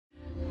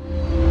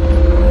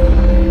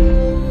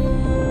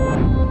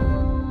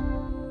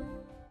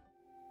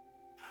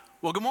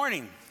Well, good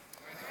morning.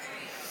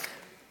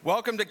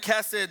 Welcome to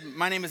Kesed.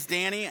 My name is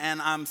Danny,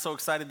 and I'm so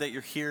excited that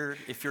you're here.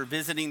 If you're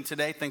visiting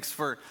today, thanks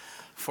for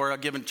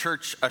giving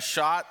church a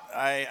shot.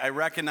 I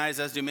recognize,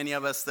 as do many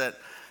of us, that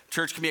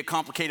church can be a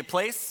complicated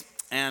place,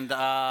 and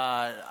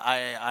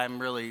I'm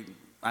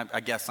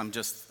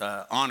just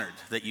honored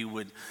that you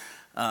would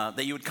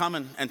come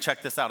and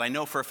check this out. I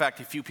know for a fact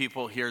a few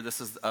people here,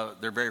 this is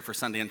their very first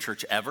Sunday in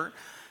church ever.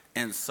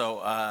 And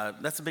so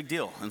that's a big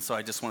deal. And so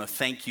I just want to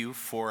thank you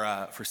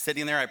for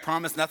sitting there. I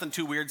promise nothing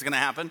too weird is going to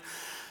happen.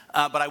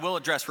 But I will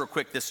address real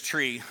quick this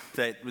tree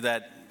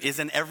that is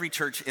in every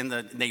church in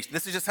the nation.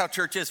 This is just how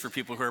church is for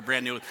people who are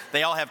brand new.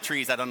 They all have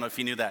trees. I don't know if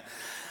you knew that.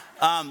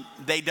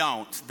 They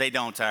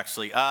don't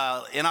actually.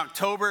 In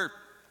October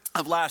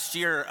of last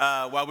year,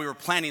 while we were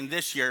planning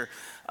this year,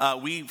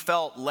 we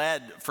felt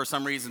led for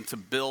some reason to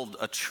build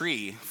a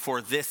tree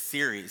for this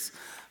series.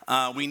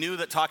 We knew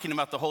that talking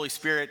about the Holy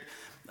Spirit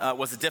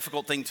was a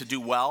difficult thing to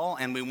do well,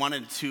 and we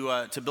wanted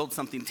to build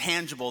something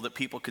tangible that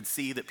people could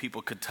see, that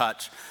people could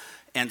touch.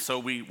 And so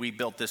we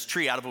built this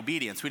tree out of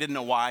obedience. We didn't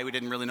know why. We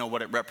didn't really know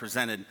what it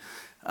represented.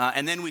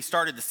 And then we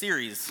started the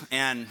series.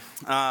 And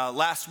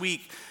last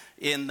week,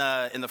 in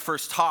the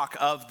first talk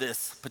of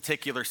this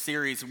particular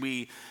series,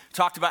 we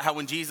talked about how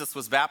when Jesus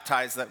was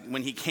baptized, that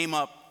when he came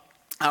up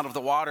out of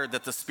the water,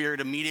 that the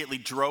Spirit immediately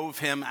drove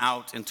him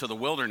out into the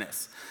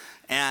wilderness.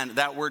 And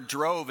that word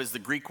drove is the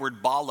Greek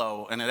word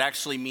balo, and it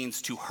actually means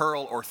to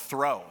hurl or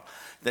throw.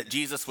 That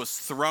Jesus was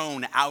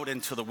thrown out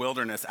into the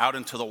wilderness, out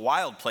into the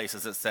wild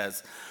places, it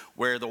says,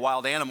 where the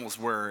wild animals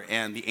were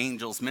and the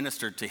angels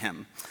ministered to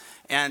him.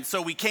 And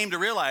so we came to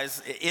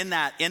realize in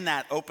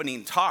that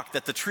opening talk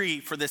that the tree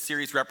for this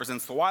series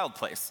represents the wild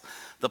place.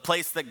 The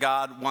place that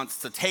God wants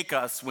to take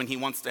us when he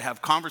wants to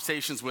have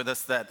conversations with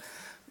us that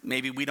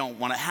maybe we don't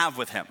want to have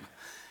with him.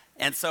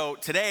 And so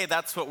today,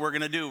 that's what we're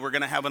going to do. We're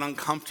going to have an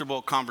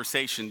uncomfortable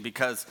conversation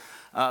because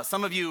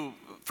some of you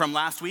from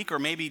last week, or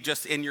maybe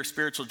just in your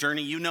spiritual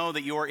journey, you know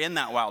that you're in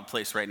that wild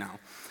place right now.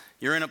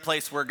 You're in a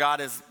place where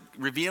God is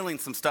revealing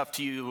some stuff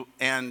to you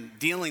and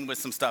dealing with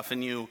some stuff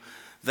in you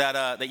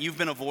that you've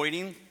been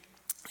avoiding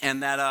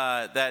and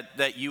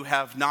that you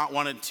have not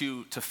wanted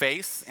to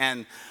face.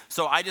 And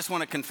so I just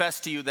want to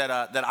confess to you that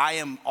I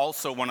am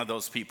also one of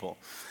those people.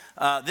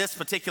 This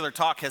particular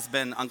talk has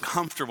been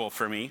uncomfortable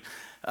for me.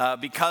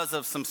 Because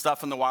of some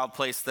stuff in the wild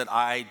place that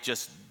I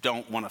just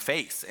don't want to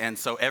face. And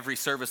so every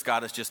service,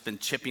 God has just been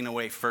chipping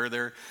away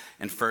further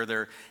and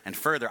further and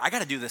further. I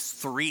got to do this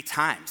 3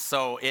 times.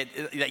 So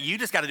you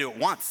just got to do it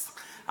once.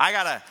 I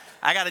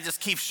gotta just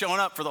keep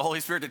showing up for the Holy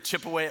Spirit to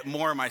chip away at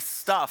more of my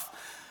stuff.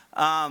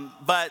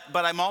 But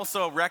I'm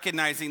also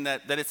recognizing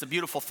that it's a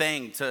beautiful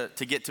thing to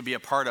get to be a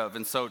part of.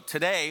 And so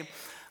today,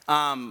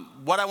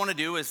 what I want to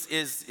do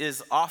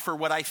is offer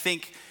what I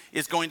think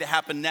is going to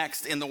happen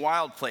next in the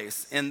wild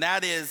place. And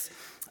that is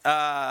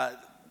a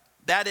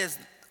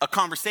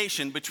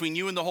conversation between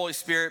you and the Holy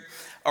Spirit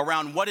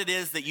around what it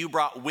is that you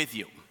brought with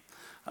you.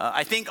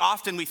 I think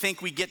often we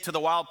think we get to the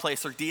wild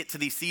place or get to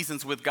these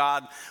seasons with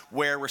God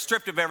where we're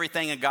stripped of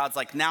everything and God's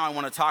like, now I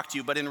want to talk to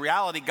you. But in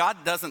reality,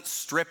 God doesn't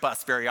strip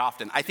us very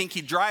often. I think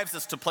he drives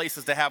us to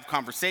places to have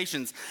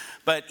conversations,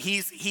 but he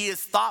is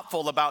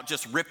thoughtful about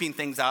just ripping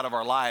things out of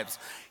our lives.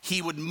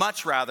 He would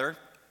much rather,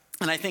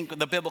 and I think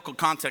the biblical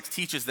context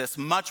teaches this,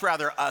 much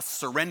rather us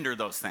surrender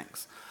those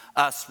things,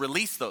 us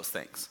release those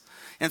things.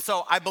 And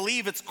so I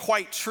believe it's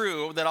quite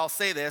true that I'll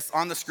say this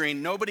on the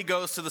screen. Nobody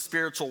goes to the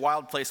spiritual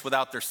wild place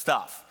without their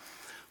stuff,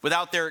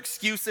 without their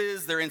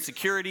excuses, their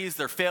insecurities,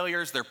 their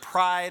failures, their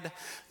pride,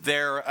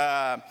 their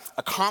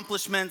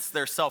accomplishments,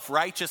 their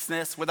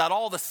self-righteousness, without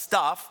all the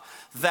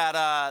stuff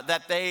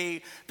that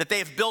they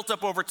have built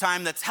up over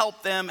time that's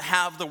helped them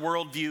have the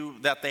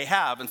worldview that they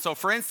have. And so,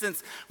 for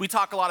instance, we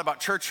talk a lot about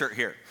church hurt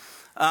here.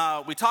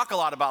 We talk a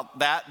lot about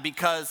that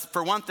because,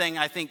 for one thing,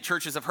 I think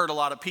churches have hurt a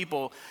lot of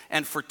people.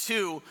 And for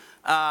two,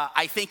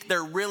 I think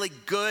they're really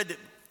good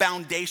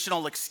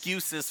foundational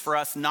excuses for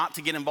us not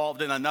to get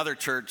involved in another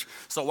church.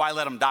 So why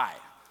let them die?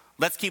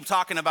 Let's keep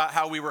talking about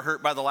how we were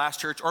hurt by the last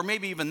church or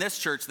maybe even this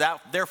church.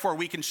 Therefore,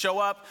 we can show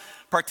up,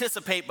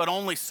 participate, but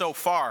only so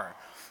far.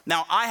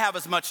 Now, I have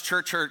as much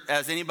church hurt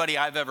as anybody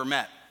I've ever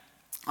met.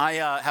 I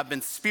have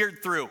been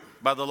speared through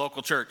by the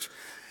local church.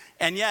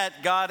 And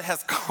yet, God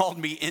has called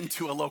me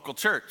into a local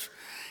church.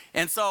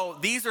 And so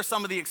these are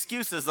some of the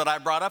excuses that I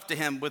brought up to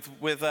him with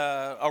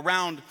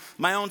around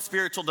my own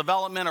spiritual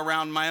development,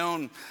 around my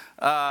own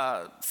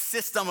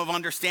system of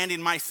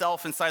understanding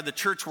myself inside the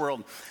church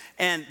world.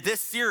 And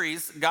this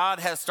series, God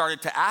has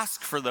started to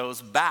ask for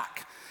those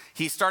back.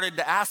 He started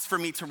to ask for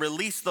me to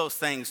release those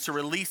things, to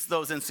release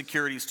those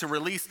insecurities, to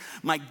release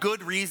my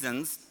good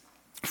reasons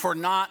for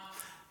not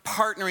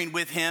partnering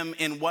with him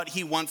in what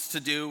he wants to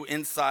do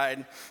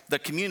inside the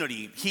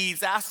community.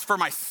 He's asked for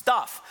my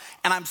stuff,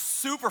 and I'm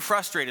super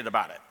frustrated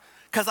about it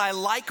because I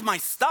like my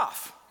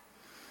stuff.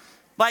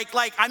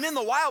 Like I'm in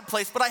the wild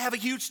place, but I have a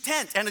huge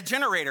tent and a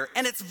generator,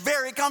 and it's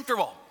very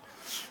comfortable.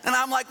 And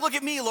I'm like, look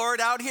at me,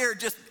 Lord, out here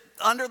just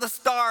under the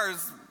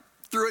stars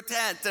through a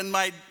tent, and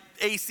my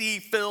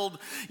AC-filled,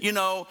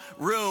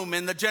 room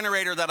in the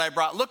generator that I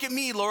brought. Look at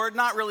me, Lord,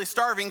 not really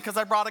starving because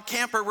I brought a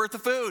camper worth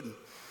of food.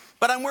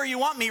 But I'm where you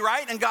want me,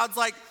 right? And God's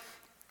like,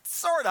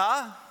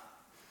 sorta.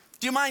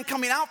 Do you mind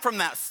coming out from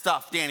that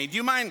stuff, Danny? Do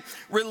you mind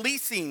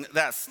releasing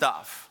that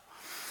stuff?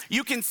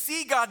 You can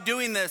see God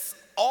doing this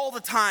all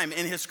the time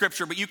in his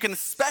scripture, but you can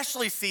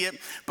especially see it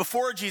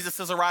before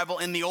Jesus' arrival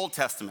in the Old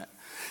Testament.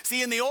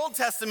 See, in the Old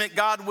Testament,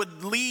 God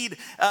would lead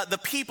the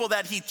people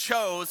that he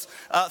chose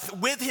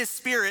with his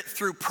Spirit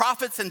through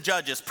prophets and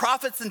judges.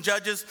 Prophets and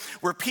judges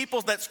were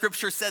people that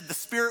Scripture said the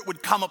Spirit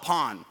would come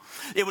upon.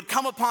 It would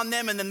come upon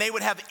them, and then they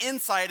would have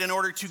insight in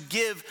order to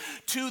give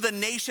to the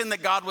nation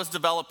that God was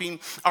developing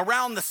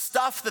around the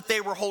stuff that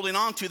they were holding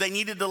on to. They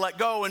needed to let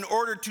go in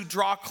order to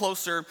draw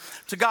closer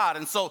to God.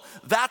 And so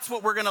that's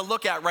what we're going to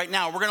look at right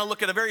now. We're going to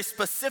look at a very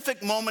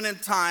specific moment in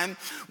time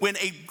when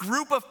a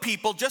group of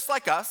people, just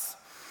like us,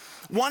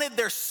 wanted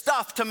their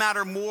stuff to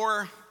matter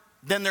more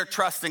than their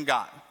trust in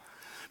God.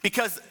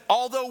 Because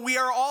although we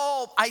are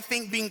all, I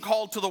think, being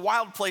called to the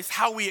wild place,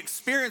 how we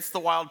experience the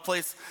wild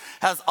place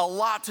has a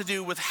lot to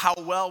do with how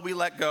well we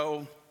let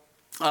go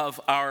of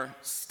our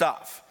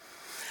stuff.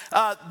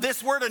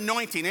 This word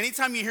anointing,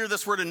 anytime you hear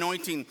this word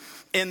anointing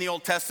in the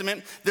Old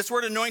Testament, this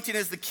word anointing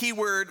is the key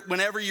word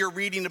whenever you're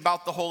reading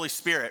about the Holy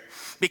Spirit,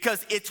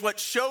 because it's what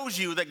shows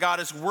you that God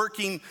is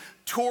working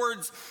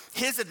towards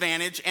his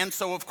advantage, and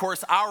so of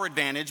course our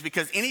advantage,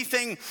 because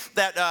anything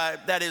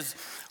that is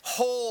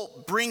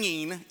whole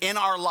bringing in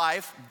our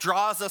life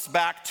draws us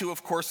back to,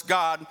 of course,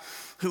 God,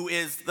 who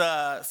is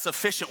the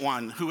sufficient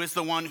one, who is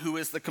the one who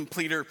is the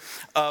completer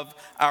of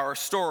our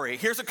story.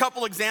 Here's a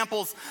couple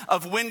examples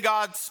of when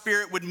God's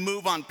Spirit would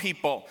move on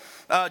people.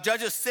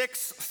 Judges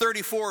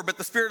 6:34, but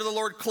the Spirit of the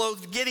Lord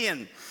clothed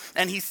Gideon,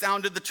 and he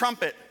sounded the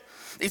trumpet.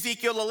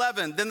 Ezekiel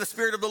 11, then the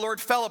Spirit of the Lord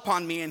fell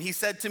upon me, and he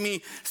said to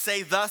me,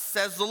 say, thus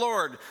says the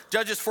Lord.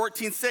 Judges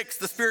 14:6,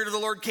 the Spirit of the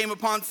Lord came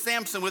upon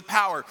Samson with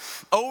power.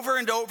 Over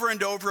and over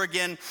and over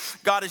again,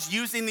 God is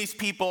using these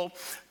people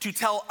to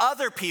tell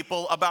other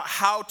people about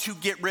how to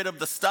get rid of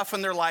the stuff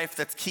in their life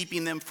that's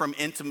keeping them from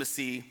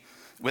intimacy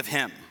with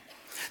him.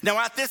 Now,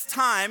 at this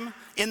time,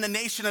 in the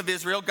nation of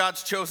Israel,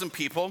 God's chosen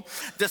people,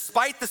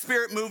 despite the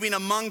Spirit moving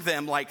among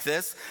them like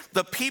this,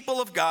 the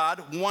people of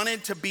God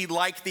wanted to be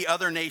like the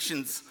other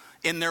nations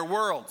in their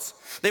worlds.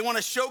 They want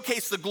to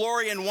showcase the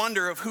glory and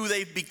wonder of who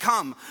they've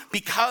become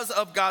because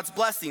of God's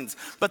blessings,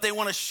 but they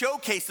want to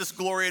showcase this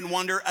glory and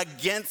wonder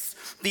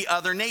against the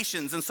other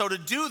nations. And so to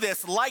do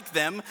this like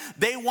them,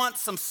 they want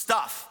some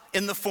stuff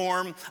in the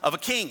form of a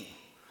king.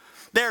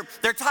 They're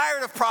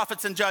tired of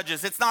prophets and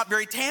judges. It's not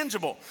very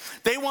tangible.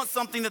 They want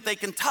something that they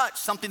can touch,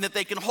 something that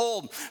they can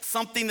hold,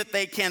 something that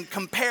they can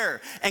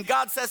compare. And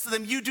God says to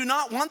them, you do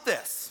not want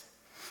this.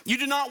 You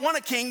do not want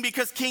a king,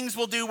 because kings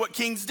will do what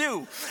kings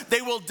do.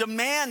 They will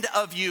demand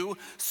of you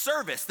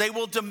service. They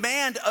will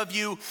demand of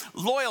you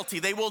loyalty.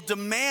 They will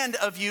demand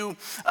of you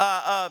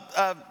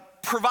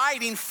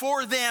providing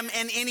for them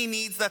and any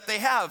needs that they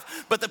have.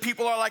 But the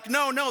people are like,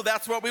 no,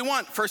 that's what we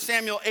want. 1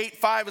 Samuel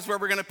 8:5 is where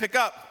we're going to pick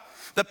up.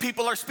 The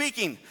people are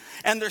speaking,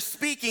 and they're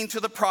speaking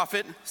to the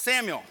prophet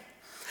Samuel.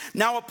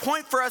 Now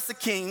appoint for us a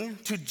king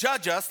to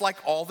judge us like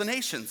all the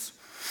nations.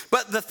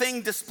 But the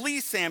thing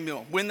displeased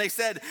Samuel when they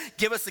said,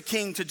 give us a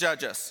king to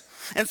judge us.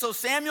 And so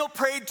Samuel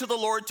prayed to the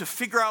Lord to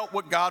figure out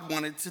what God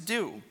wanted to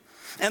do.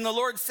 And the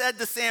Lord said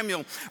to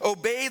Samuel,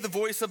 obey the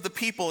voice of the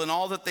people in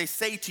all that they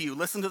say to you.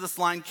 Listen to this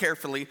line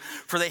carefully,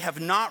 for they have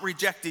not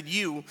rejected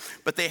you,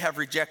 but they have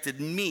rejected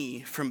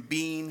me from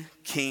being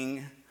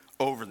king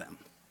over them.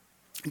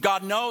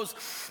 God knows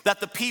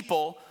that the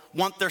people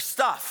want their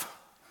stuff.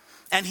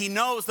 And he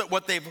knows that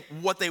what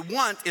they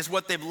want is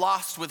what they've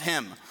lost with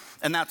him.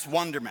 And that's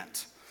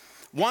wonderment.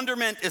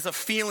 Wonderment is a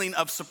feeling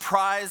of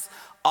surprise,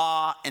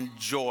 awe, and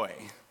joy.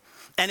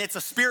 And it's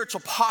a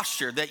spiritual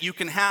posture that you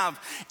can have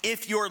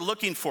if you're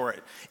looking for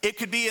it. It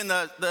could be in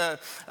the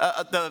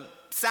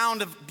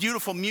sound of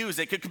beautiful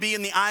music. It could be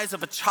in the eyes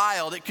of a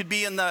child. It could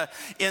be in the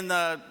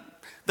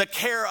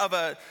care of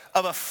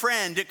a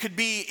friend. It could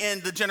be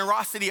in the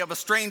generosity of a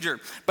stranger.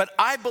 But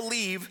I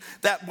believe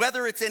that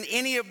whether it's in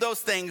any of those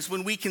things,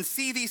 when we can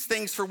see these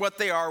things for what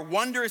they are,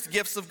 wondrous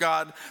gifts of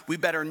God, we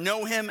better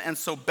know him, and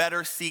so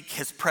better seek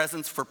his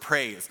presence for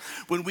praise.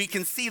 When we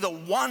can see the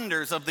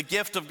wonders of the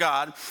gift of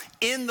God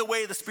in the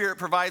way the Spirit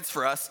provides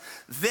for us,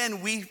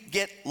 then we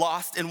get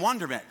lost in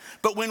wonderment.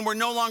 But when we're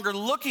no longer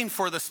looking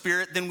for the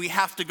Spirit, then we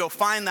have to go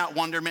find that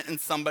wonderment in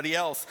somebody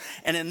else.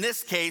 And in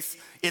this case,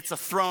 it's a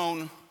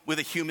throne with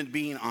a human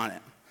being on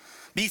it.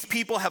 These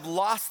people have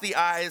lost the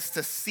eyes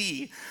to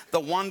see the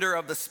wonder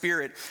of the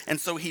Spirit, and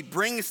so he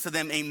brings to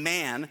them a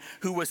man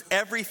who was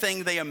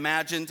everything they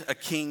imagined a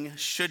king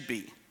should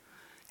be.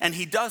 And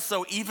he does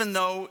so even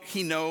though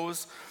he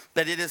knows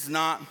that it is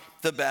not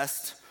the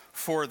best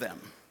for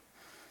them.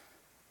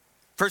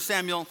 1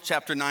 Samuel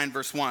chapter 9,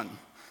 verse 1.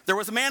 There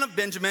was a man of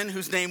Benjamin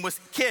whose name was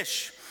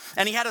Kish.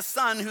 And he had a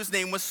son whose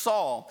name was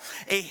Saul,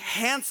 a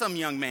handsome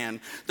young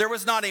man. There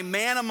was not a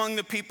man among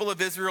the people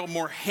of Israel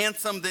more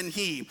handsome than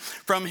he.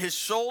 From his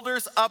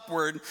shoulders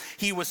upward,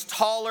 he was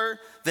taller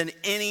than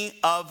any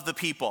of the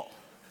people.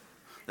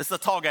 This is a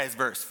tall guy's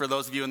verse for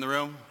those of you in the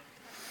room.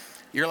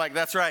 You're like,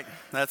 that's right.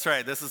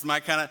 This is my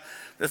kind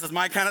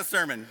of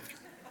sermon.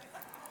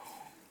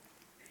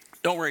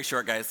 Don't worry,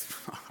 short guys.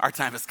 Our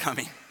time is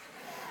coming.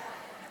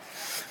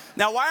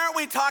 Now, why aren't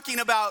we talking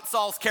about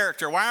Saul's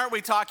character? Why aren't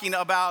we talking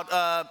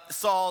about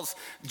Saul's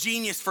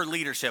genius for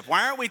leadership?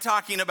 Why aren't we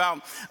talking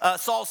about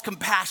Saul's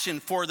compassion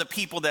for the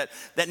people that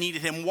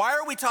needed him? Why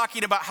are we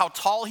talking about how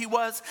tall he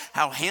was,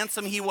 how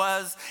handsome he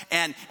was,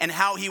 and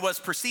how he was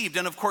perceived?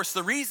 And of course,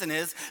 the reason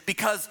is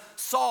because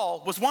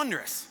Saul was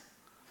wondrous.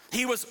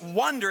 He was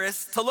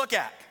wondrous to look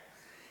at.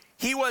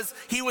 He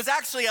was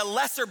actually a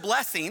lesser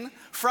blessing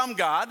from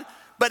God,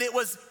 but it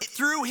was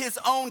through his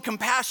own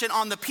compassion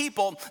on the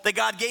people that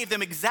God gave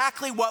them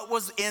exactly what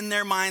was in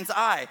their mind's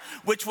eye,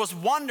 which was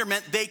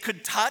wonderment they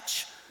could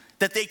touch,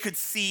 that they could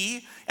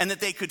see, and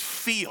that they could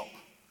feel.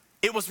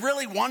 It was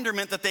really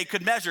wonderment that they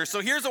could measure. So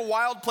here's a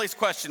wild place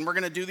question. We're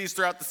going to do these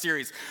throughout the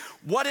series.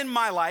 What in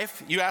my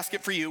life, you ask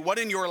it for you, what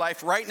in your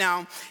life right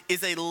now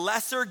is a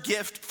lesser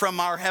gift from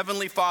our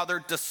Heavenly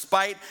Father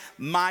despite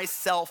my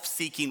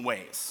self-seeking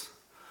ways?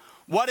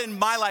 What in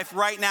my life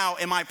right now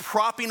am I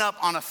propping up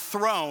on a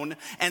throne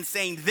and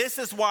saying, this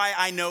is why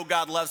I know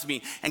God loves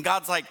me? And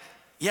God's like,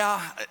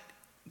 yeah,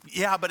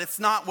 but it's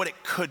not what it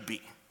could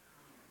be.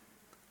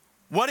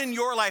 What in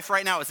your life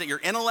right now? Is it your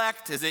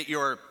intellect? Is it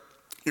your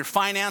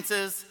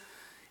finances?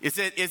 Is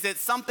it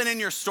something in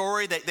your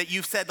story that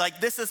you've said, like,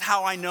 this is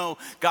how I know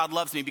God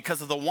loves me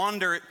because of the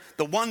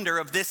wonder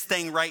of this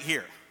thing right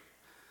here?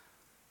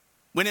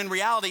 When in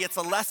reality, it's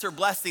a lesser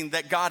blessing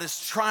that God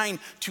is trying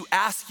to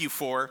ask you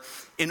for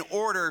in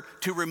order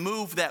to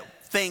remove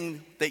that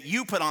thing that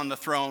you put on the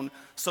throne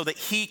so that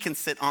he can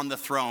sit on the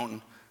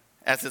throne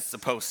as it's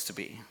supposed to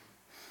be.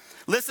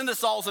 Listen to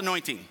Saul's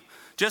anointing.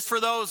 Just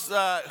for those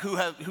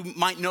who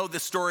might know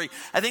this story,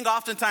 I think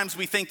oftentimes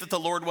we think that the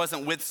Lord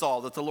wasn't with Saul,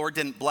 that the Lord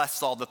didn't bless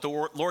Saul, that the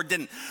Lord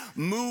didn't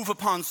move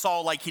upon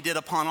Saul like he did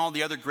upon all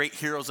the other great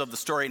heroes of the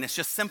story, and it's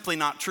just simply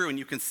not true, and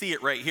you can see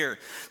it right here.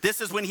 This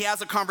is when he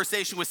has a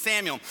conversation with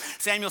Samuel.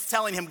 Samuel's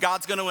telling him,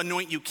 God's going to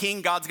anoint you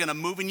king, God's going to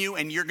move in you,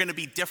 and you're going to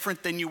be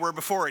different than you were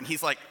before, and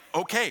he's like,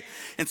 okay.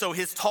 And so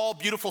his tall,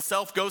 beautiful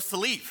self goes to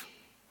leave.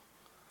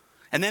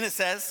 And then it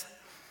says,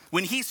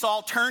 when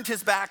Saul turned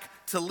his back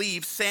to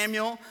leave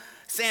Samuel,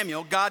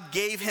 God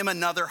gave him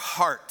another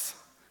heart.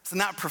 Isn't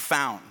that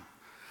profound?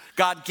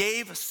 God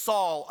gave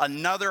Saul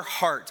another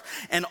heart.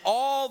 And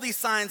all these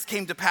signs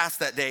came to pass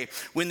that day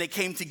when they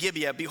came to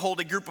Gibeah. Behold,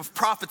 a group of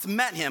prophets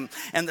met him,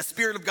 and the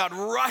Spirit of God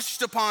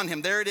rushed upon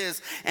him. There it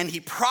is. And he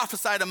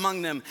prophesied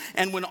among them.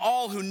 And when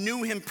all who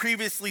knew him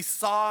previously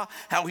saw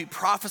how he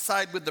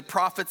prophesied with the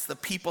prophets, the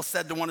people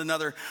said to one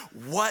another,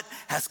 what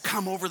has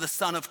come over the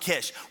son of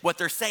Kish? What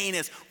they're saying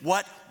is,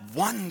 what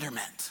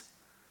wonderment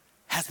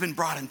has been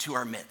brought into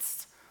our midst?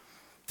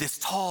 This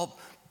tall,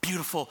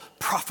 beautiful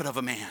prophet of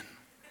a man.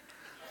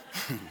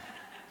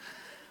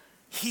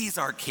 He's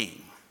our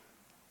king.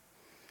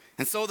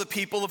 And so the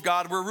people of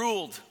God were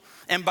ruled.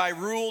 And by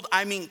ruled,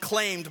 I mean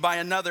claimed by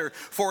another.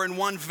 For in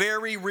one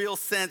very real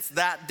sense,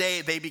 that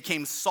day they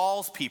became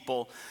Saul's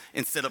people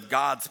instead of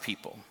God's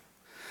people.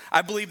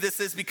 I believe this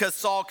is because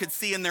Saul could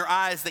see in their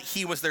eyes that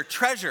he was their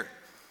treasure.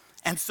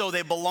 And so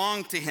they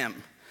belonged to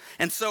him.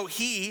 And so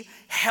he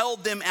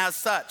held them as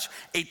such,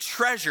 a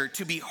treasure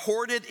to be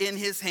hoarded in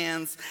his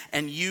hands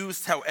and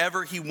used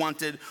however he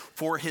wanted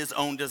for his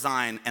own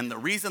design. And the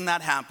reason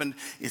that happened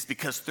is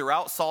because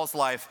throughout Saul's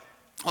life,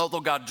 although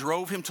God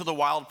drove him to the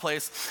wild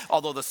place,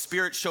 although the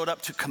Spirit showed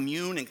up to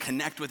commune and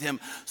connect with him,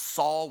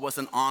 Saul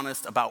wasn't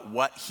honest about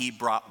what he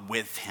brought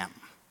with him.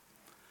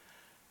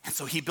 And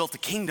so he built a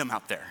kingdom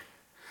out there.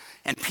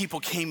 And people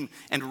came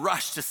and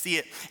rushed to see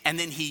it. And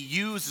then he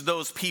used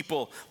those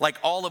people, like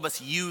all of us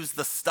use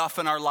the stuff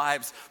in our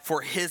lives,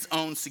 for his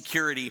own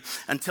security,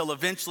 until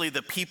eventually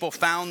the people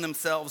found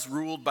themselves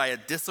ruled by a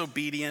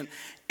disobedient,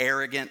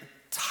 arrogant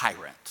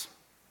tyrant.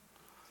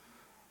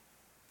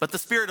 But the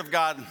Spirit of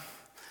God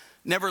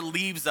never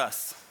leaves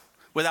us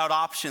without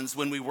options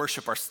when we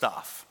worship our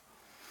stuff.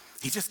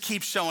 He just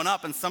keeps showing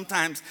up, and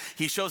sometimes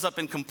he shows up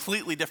in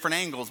completely different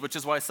angles, which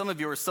is why some of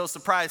you are so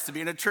surprised to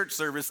be in a church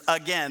service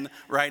again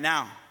right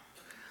now.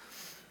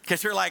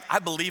 Because you're like, I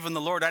believe in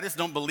the Lord, I just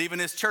don't believe in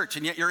his church.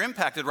 And yet you're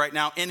impacted right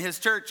now in his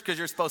church because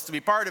you're supposed to be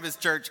part of his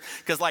church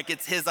because like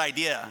it's his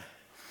idea.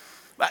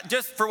 But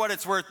just for what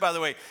it's worth, by the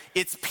way,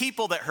 it's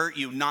people that hurt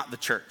you, not the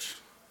church.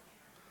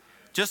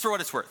 Just for what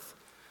it's worth.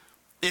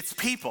 It's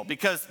people,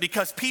 because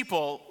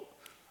people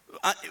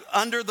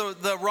under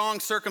the wrong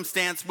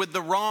circumstance, with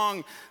the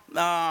wrong,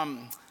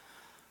 let's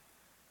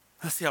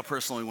see how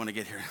personal we want to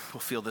get here.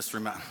 We'll feel this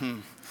from out.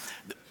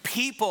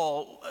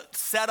 People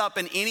set up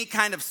in any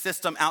kind of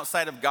system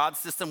outside of God's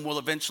system will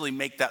eventually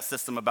make that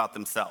system about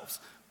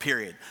themselves,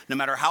 period. No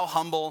matter how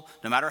humble,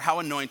 no matter how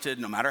anointed,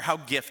 no matter how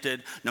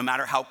gifted, no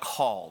matter how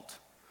called.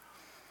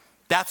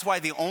 That's why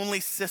the only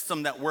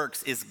system that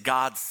works is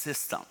God's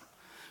system,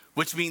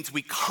 which means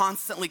we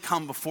constantly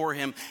come before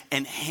him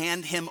and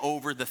hand him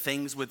over the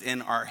things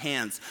within our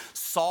hands.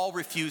 Saul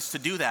refused to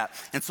do that,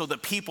 and so the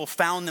people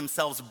found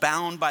themselves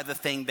bound by the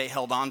thing they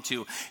held on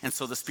to. And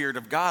so the Spirit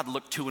of God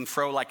looked to and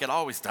fro like it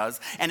always does,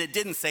 and it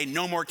didn't say,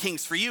 no more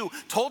kings for you.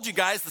 Told you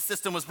guys the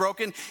system was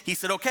broken. He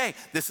said, okay,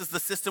 this is the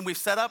system we've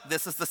set up.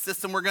 This is the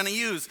system we're gonna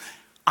use.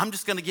 I'm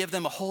just gonna give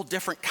them a whole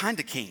different kind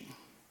of king.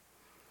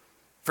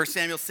 1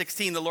 Samuel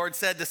 16, the Lord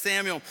said to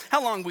Samuel,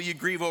 how long will you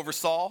grieve over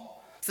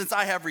Saul, since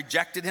I have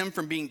rejected him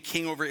from being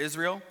king over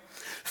Israel?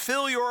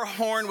 Fill your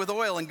horn with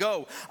oil and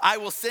go. I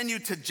will send you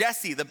to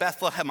Jesse the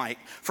Bethlehemite,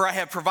 for I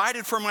have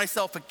provided for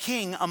myself a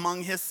king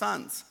among his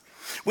sons.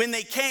 When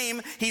they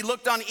came, he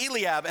looked on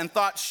Eliab and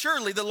thought,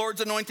 surely the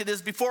Lord's anointed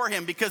is before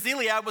him, because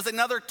Eliab was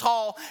another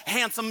tall,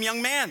 handsome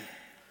young man.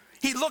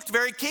 He looked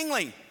very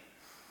kingly.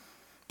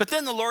 But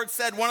then the Lord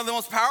said one of the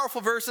most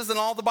powerful verses in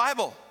all the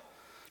Bible.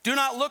 Do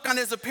not look on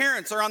his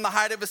appearance or on the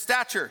height of his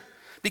stature,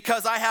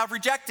 because I have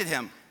rejected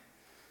him.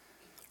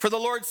 For the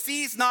Lord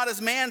sees not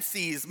as man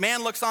sees.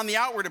 Man looks on the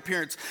outward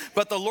appearance,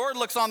 but the Lord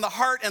looks on the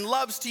heart and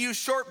loves to use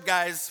short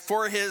guys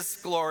for his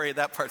glory.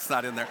 That part's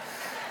not in there.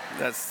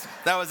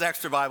 That was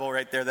extra Bible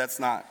right there. That's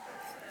not.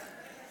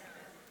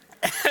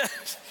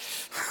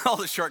 All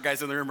the short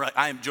guys in the room are like,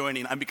 I am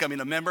joining. I'm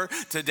becoming a member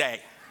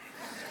today.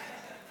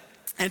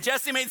 And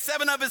Jesse made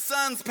 7 of his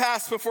sons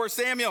pass before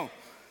Samuel.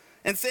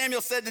 And Samuel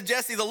said to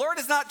Jesse, the Lord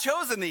has not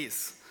chosen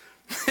these.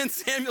 And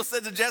Samuel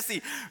said to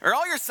Jesse, are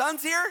all your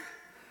sons here?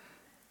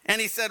 And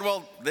he said,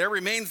 well, there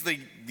remains the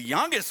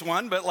youngest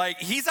one, but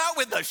he's out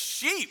with the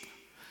sheep.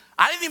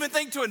 I didn't even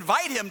think to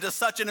invite him to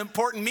such an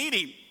important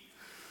meeting.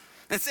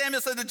 And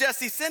Samuel said to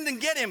Jesse, send and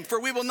get him,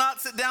 for we will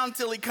not sit down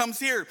till he comes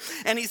here.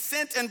 And he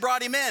sent and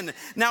brought him in.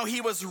 Now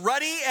he was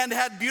ruddy and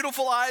had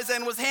beautiful eyes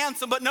and was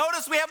handsome, but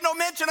notice we have no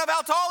mention of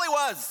how tall he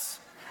was.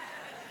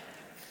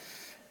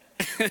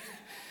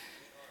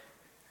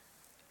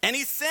 And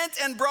he sent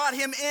and brought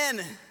him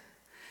in.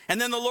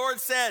 And then the Lord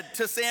said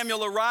to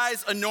Samuel,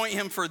 arise, anoint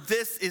him, for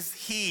this is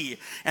he.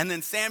 And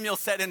then Samuel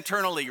said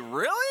internally,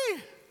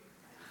 really?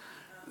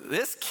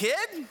 This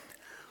kid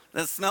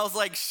that smells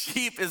like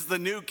sheep is the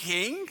new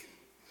king?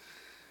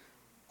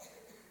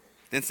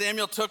 Then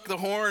Samuel took the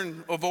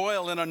horn of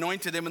oil and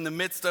anointed him in the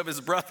midst of his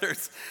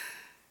brothers.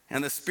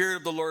 And the Spirit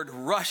of the Lord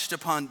rushed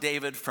upon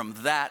David from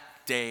that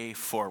day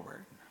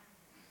forward.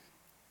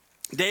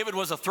 David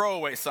was a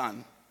throwaway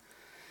son.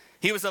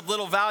 He was of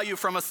little value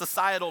from a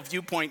societal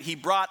viewpoint. He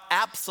brought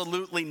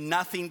absolutely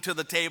nothing to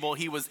the table.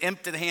 He was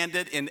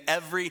empty-handed in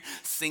every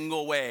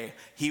single way.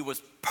 He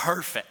was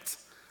perfect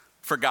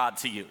for God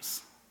to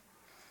use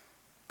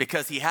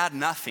because he had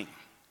nothing.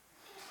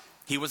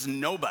 He was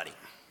nobody.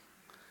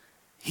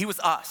 He was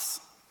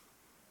us.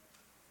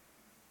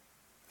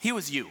 He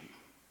was you.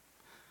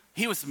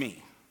 He was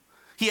me.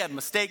 He had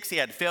mistakes. He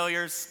had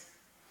failures.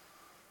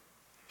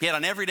 He had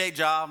an everyday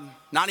job,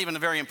 not even a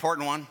very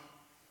important one.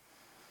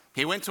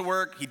 He went to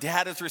work, he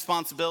had his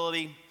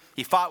responsibility,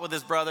 he fought with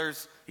his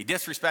brothers, he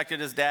disrespected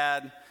his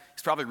dad,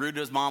 he's probably rude to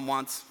his mom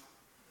once.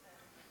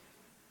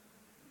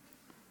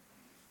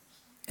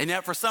 And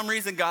yet for some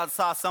reason God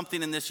saw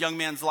something in this young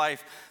man's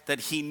life that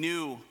he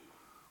knew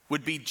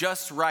would be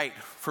just right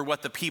for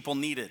what the people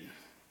needed.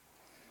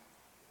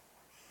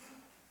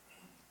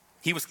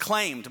 He was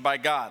claimed by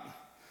God,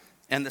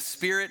 and the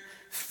Spirit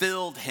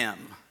filled him.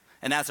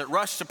 And as it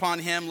rushed upon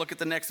him, look at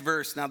the next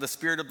verse. Now the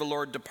Spirit of the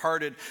Lord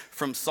departed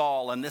from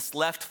Saul, and this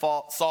left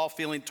Saul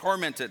feeling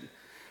tormented.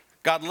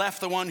 God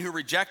left the one who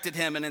rejected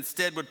him and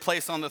instead would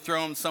place on the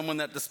throne someone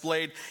that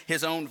displayed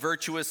his own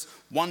virtuous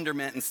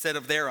wonderment instead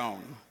of their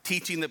own,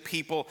 teaching the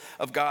people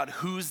of God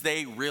whose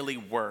they really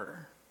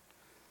were.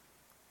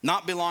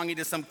 Not belonging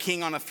to some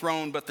king on a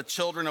throne, but the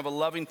children of a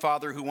loving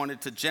father who wanted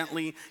to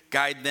gently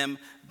guide them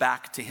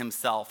back to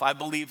himself. I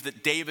believe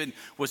that David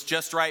was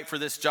just right for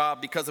this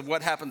job because of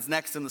what happens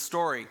next in the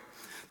story.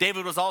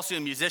 David was also a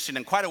musician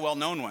and quite a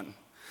well-known one.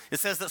 It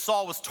says that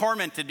Saul was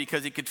tormented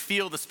because he could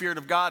feel the Spirit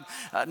of God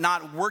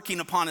not working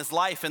upon his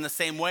life in the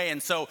same way.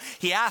 And so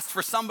he asked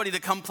for somebody to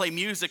come play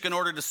music in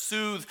order to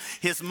soothe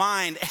his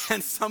mind.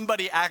 And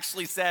somebody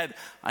actually said,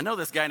 I know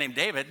this guy named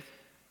David.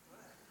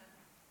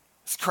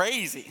 It's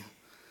crazy.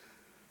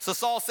 So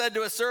Saul said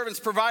to his servants,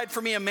 provide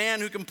for me a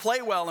man who can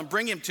play well and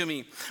bring him to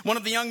me. One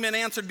of the young men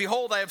answered,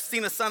 behold, I have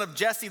seen a son of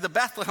Jesse the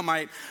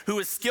Bethlehemite, who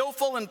is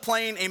skillful in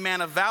playing, a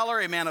man of valor,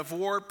 a man of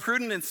war,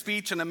 prudent in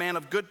speech, and a man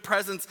of good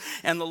presence,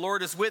 and the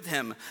Lord is with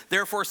him.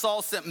 Therefore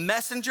Saul sent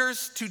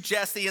messengers to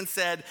Jesse and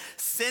said,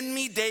 send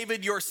me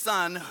David your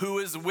son, who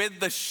is with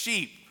the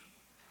sheep.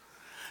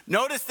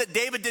 Notice that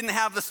David didn't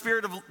have the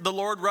Spirit of the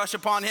Lord rush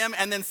upon him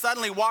and then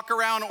suddenly walk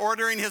around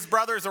ordering his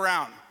brothers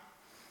around,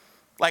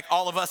 like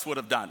all of us would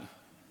have done.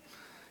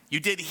 You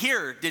did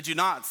hear, did you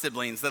not,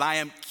 siblings, that I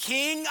am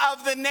king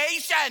of the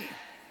nation?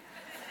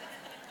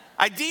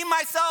 I deem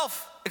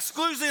myself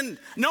exclusion,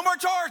 no more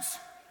chores,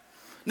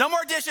 no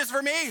more dishes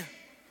for me.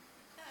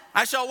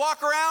 I shall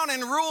walk around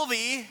and rule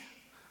thee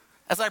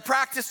as I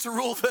practice to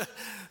rule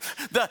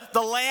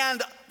the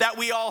land that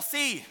we all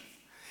see.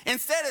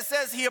 Instead, it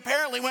says he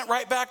apparently went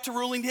right back to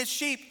ruling his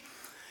sheep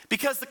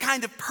because the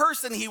kind of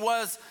person he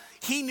was,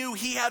 he knew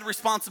he had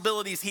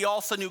responsibilities. He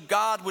also knew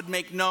God would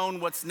make known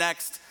what's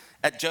next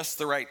at just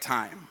the right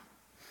time.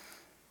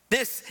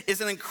 This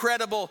is an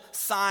incredible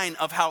sign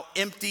of how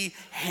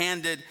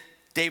empty-handed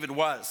David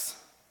was.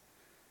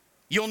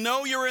 You'll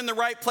know you're in the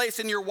right place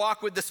in your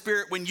walk with the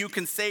Spirit when you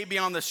can say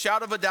beyond the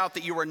shadow of a doubt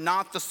that you are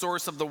not the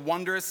source of the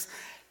wondrous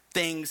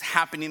things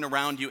happening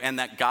around you and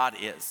that God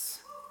is.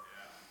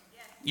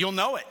 You'll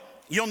know it.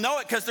 You'll know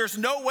it because there's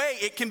no way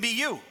it can be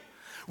you.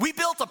 We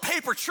built a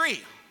paper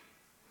tree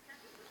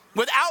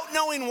without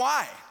knowing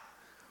why.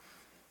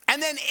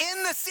 And then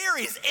in the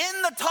series,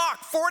 in the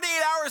talk, 48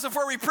 hours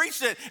before we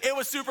preached it, it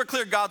was super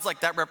clear. God's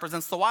like, that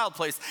represents the wild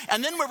place.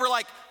 And then we were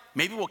like,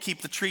 maybe we'll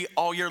keep the tree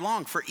all year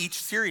long for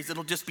each series.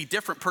 It'll just be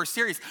different per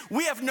series.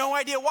 We have no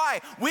idea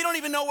why. We don't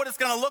even know what it's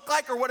going to look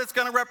like or what it's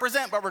going to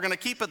represent, but we're going to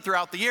keep it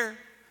throughout the year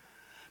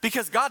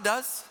because God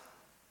does.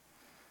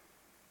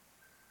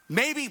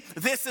 Maybe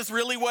this is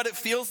really what it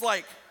feels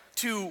like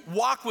to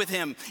walk with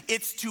him.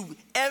 It's to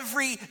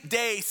every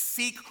day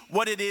seek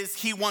what it is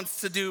he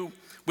wants to do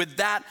with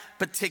that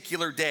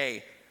particular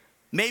day.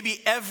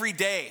 Maybe every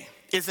day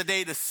is a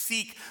day to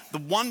seek the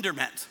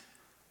wonderment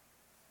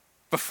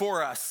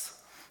before us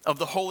of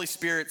the Holy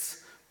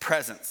Spirit's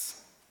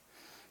presence.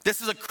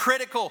 This is a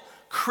critical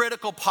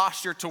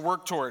posture to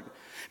work toward,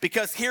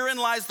 because herein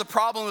lies the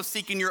problem of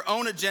seeking your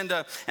own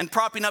agenda and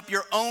propping up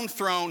your own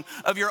throne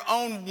of your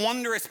own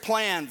wondrous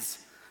plans.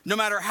 No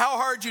matter how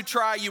hard you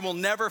try, you will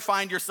never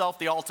find yourself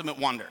the ultimate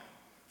wonder.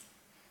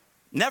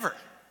 Never.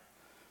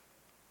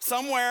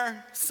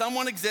 Somewhere,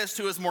 someone exists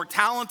who is more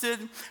talented,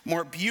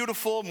 more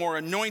beautiful, more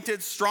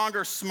anointed,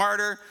 stronger,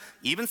 smarter,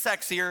 even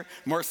sexier,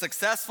 more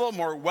successful,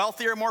 more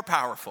wealthier, more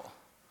powerful.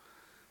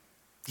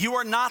 You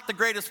are not the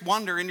greatest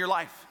wonder in your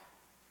life.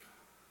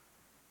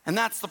 And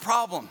that's the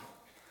problem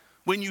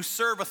when you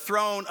serve a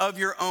throne of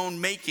your own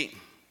making.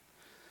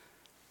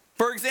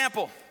 For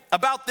example,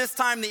 about this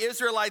time, the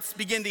Israelites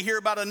begin to hear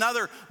about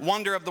another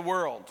wonder of the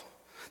world.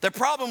 The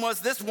problem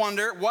was this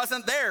wonder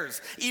wasn't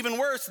theirs. Even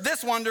worse,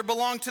 this wonder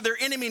belonged to their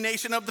enemy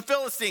nation of the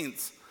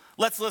Philistines.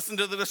 Let's listen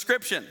to the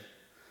description.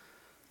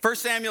 1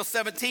 Samuel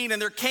 17,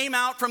 and there came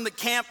out from the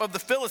camp of the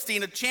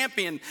Philistine a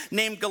champion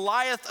named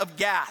Goliath of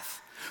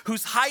Gath,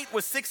 whose height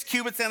was 6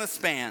 cubits and a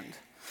span.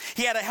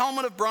 He had a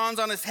helmet of bronze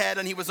on his head,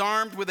 and he was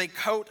armed with a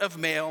coat of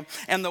mail,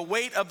 and the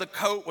weight of the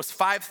coat was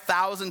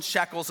 5,000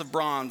 shekels of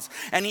bronze.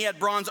 And he had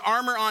bronze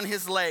armor on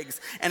his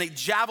legs, and a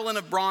javelin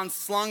of bronze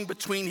slung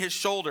between his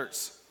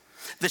shoulders.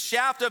 The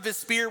shaft of his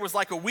spear was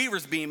like a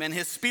weaver's beam, and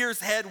his spear's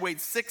head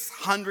weighed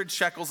 600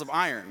 shekels of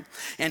iron,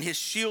 and his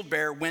shield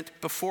bearer went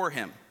before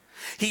him.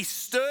 He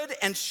stood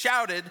and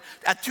shouted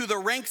to the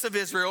ranks of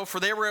Israel,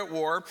 for they were at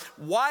war,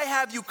 "Why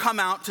have you come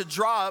out to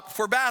draw up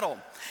for battle?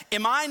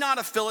 Am I not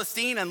a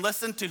Philistine?" And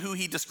listen to who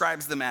he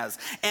describes them as.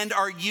 "And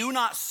are you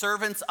not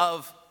servants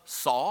of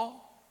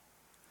Saul?"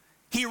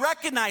 He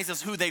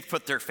recognizes who they've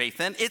put their faith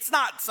in. It's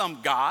not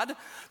some god.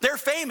 They're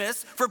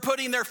famous for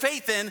putting their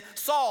faith in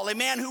Saul, a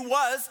man who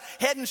was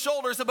head and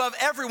shoulders above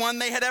everyone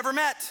they had ever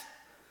met.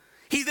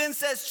 He then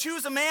says,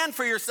 "Choose a man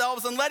for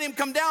yourselves and let him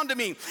come down to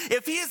me.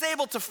 If he is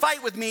able to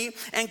fight with me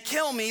and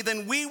kill me,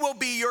 then we will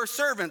be your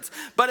servants.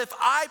 But if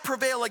I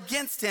prevail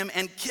against him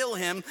and kill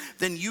him,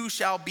 then you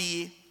shall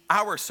be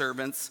our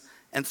servants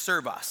and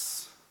serve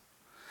us."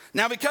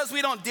 Now, because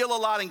we don't deal a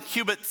lot in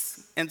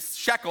cubits and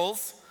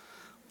shekels,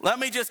 let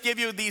me just give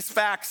you these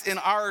facts in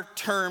our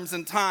terms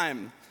and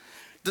time.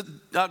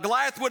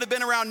 Goliath would have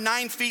been around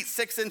 9 feet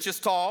 6 inches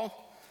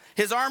tall.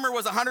 His armor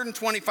was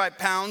 125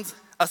 pounds.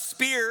 A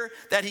spear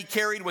that he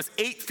carried was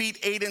 8 feet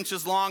 8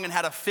 inches long and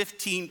had a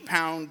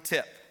 15-pound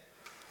tip.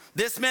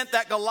 This meant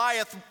that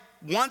Goliath,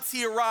 once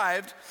he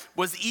arrived,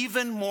 was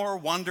even more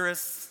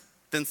wondrous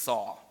than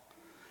Saul.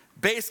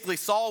 Basically,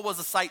 Saul was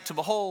a sight to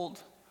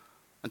behold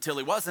until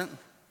he wasn't.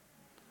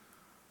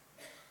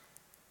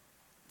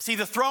 See,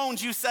 the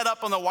thrones you set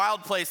up on the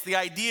wild place, the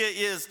idea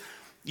is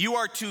you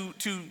are to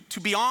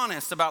be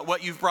honest about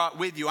what you've brought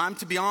with you. I'm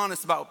to be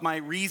honest about my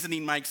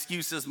reasoning, my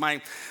excuses,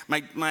 my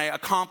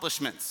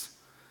accomplishments.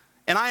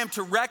 And I am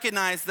to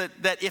recognize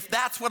that if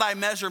that's what I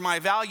measure my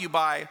value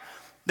by,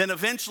 then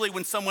eventually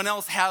when someone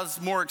else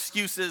has more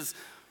excuses,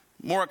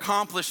 more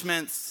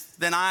accomplishments,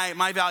 then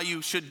my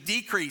value should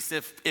decrease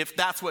if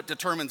that's what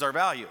determines our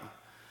value.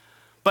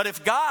 But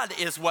if God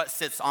is what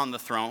sits on the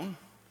throne,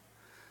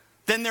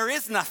 then there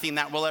is nothing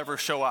that will ever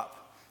show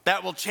up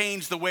that will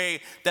change the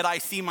way that I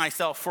see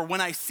myself. For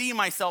when I see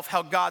myself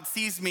how God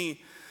sees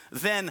me,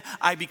 then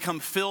I become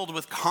filled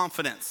with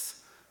confidence,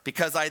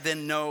 because I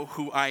then know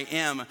who I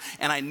am.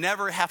 And I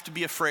never have to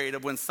be afraid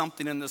of when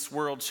something in this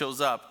world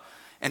shows up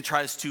and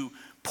tries to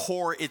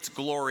pour its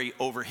glory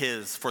over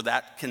his, for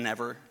that can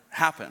never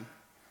happen.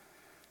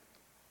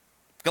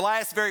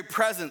 Goliath's very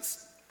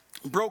presence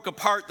broke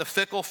apart the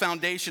fickle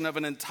foundation of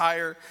an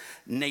entire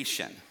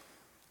nation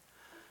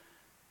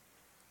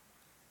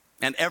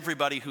and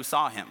everybody who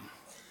saw him.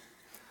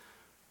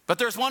 But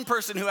there's one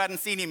person who hadn't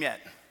seen him yet.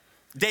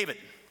 David.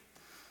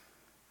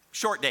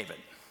 Short David.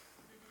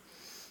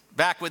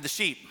 back with the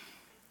sheep.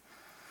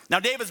 Now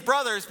David's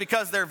brothers,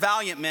 because they're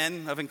valiant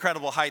men of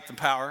incredible height and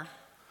power,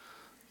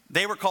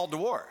 they were called to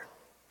war.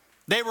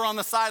 They were on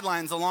the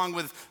sidelines along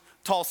with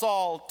tall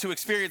Saul to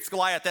experience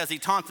Goliath as he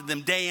taunted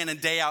them day in and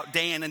day out,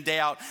 day in and day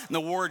out. And the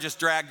war just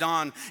dragged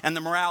on and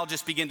the morale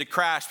just began to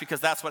crash,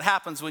 because that's what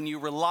happens when you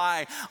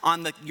rely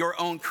on your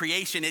own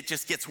creation. It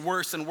just gets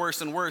worse and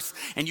worse and worse.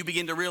 And you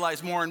begin to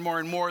realize more and more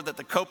and more that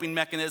the coping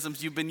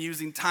mechanisms you've been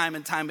using time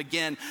and time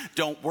again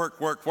don't work.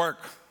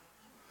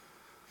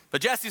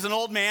 But Jesse's an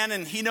old man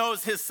and he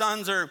knows his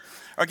sons are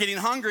getting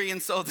hungry.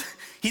 And so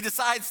he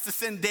decides to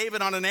send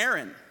David on an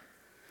errand.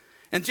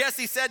 And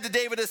Jesse said to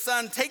David his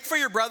son, "Take for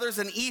your brothers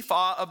an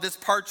ephah of this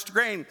parched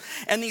grain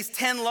and these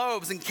 10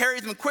 loaves and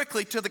carry them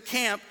quickly to the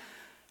camp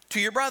to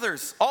your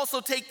brothers. Also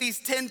take these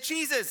 10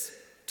 cheeses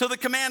to the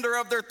commander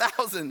of their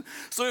 1,000.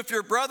 So if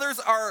your brothers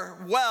are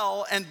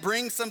well, and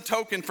bring some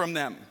token from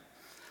them."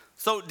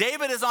 So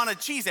David is on a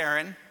cheese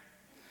errand,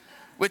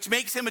 which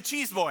makes him a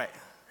cheese boy.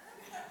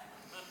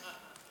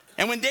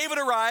 And when David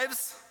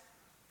arrives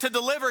to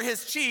deliver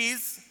his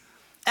cheese,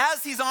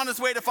 as he's on his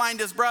way to find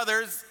his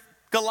brothers,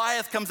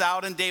 Goliath comes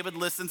out and David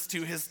listens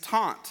to his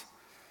taunt.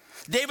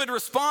 David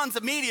responds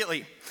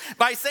immediately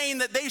by saying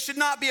that they should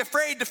not be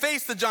afraid to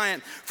face the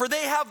giant, for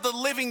they have the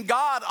living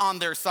God on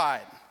their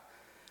side.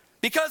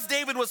 Because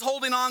David was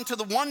holding on to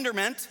the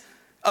wonderment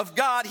of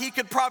God, he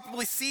could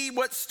probably see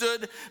what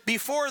stood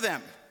before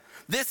them.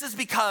 This is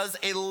because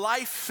a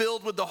life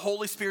filled with the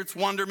Holy Spirit's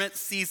wonderment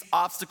sees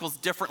obstacles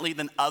differently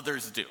than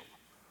others do.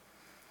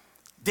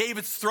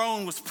 David's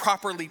throne was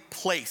properly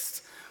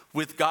placed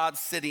with God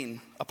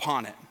sitting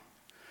upon it.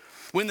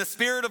 When the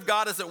Spirit of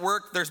God is at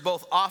work, there's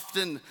both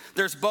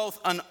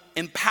an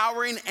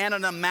empowering and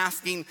an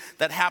unmasking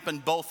that happen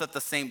both at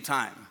the same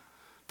time.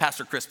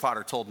 Pastor Chris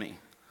Potter told me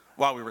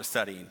while we were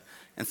studying,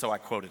 and so I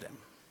quoted him.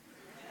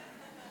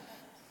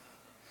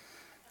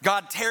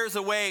 God tears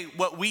away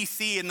what we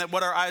see and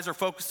what our eyes are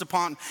focused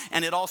upon,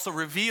 and it also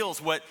reveals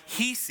what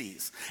he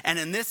sees. And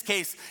in this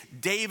case,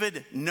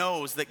 David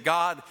knows that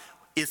God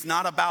is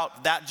not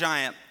about that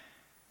giant.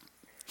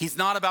 He's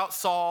not about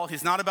Saul.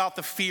 He's not about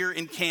the fear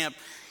in camp.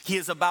 He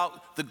is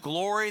about the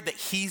glory that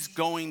he's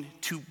going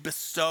to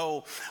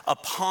bestow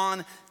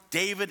upon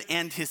David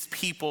and his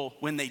people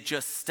when they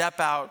just step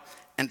out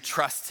and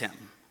trust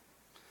him.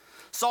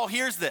 Saul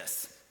hears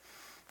this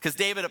because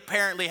David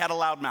apparently had a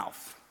loud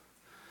mouth.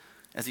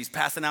 As he's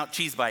passing out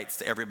cheese bites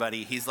to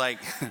everybody, he's like,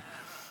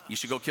 "You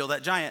should go kill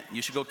that giant.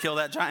 You should go kill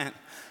that giant.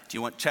 Do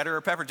you want cheddar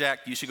or pepper jack?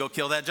 You should go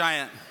kill that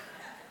giant."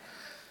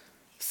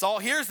 Saul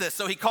hears this,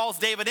 so he calls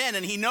David in,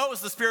 and he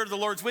knows the Spirit of the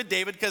Lord's with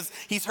David because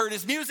he's heard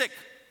his music.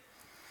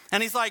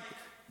 And he's like,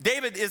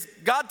 "David, is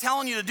God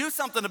telling you to do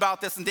something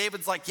about this?" And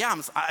David's like, "Yeah,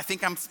 I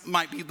think I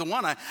might be the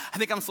one. I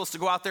think I'm supposed to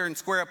go out there and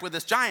square up with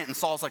this giant." And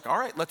Saul's like, "All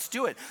right, let's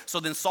do it." So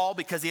then Saul,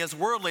 because he has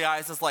worldly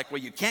eyes, is like,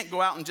 "Well, you can't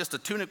go out in just a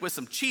tunic with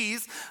some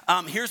cheese.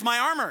 Here's my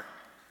armor."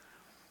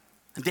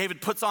 And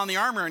David puts on the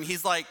armor, and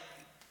he's like,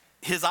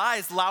 his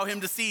eyes allow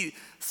him to see,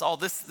 "Saul,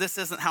 this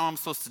isn't how I'm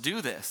supposed to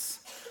do this."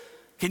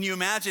 Can you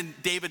imagine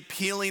David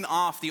peeling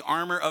off the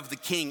armor of the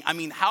king? I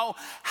mean,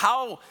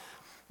 how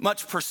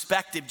much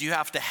perspective do you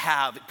have to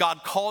have?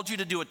 God called you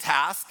to do a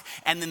task,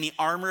 and then the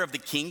armor of the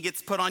king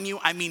gets put on you.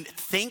 I mean,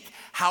 think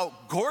how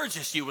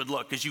gorgeous you would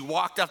look as you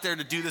walked up there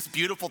to do this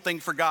beautiful thing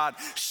for God,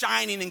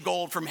 shining in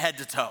gold from head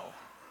to toe.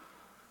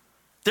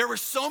 There were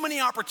so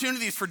many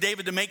opportunities for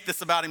David to make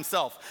this about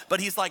himself,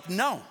 but he's like,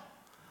 "No,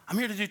 I'm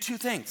here to do 2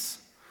 things.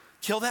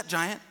 Kill that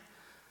giant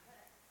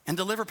and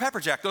deliver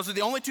pepper jack. Those are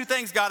the only 2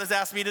 things God has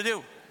asked me to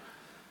do."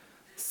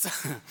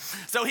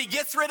 So he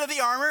gets rid of the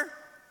armor,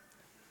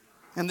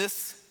 and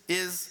this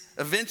is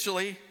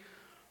eventually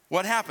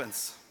what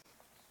happens.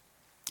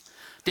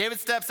 David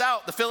steps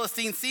out. The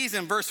Philistine sees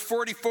him. Verse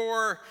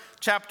 44,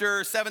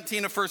 chapter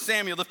 17 of 1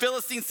 Samuel. The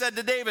Philistine said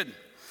to David,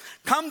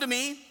 "Come to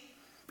me,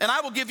 and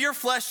I will give your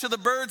flesh to the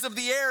birds of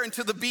the air and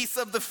to the beasts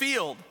of the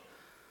field."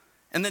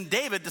 And then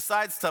David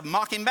decides to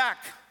mock him back,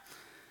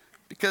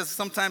 because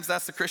sometimes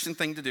that's the Christian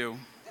thing to do.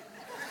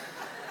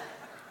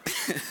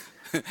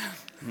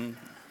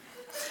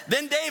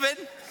 Then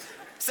David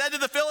said to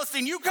the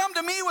Philistine, "You come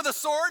to me with a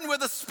sword and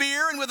with a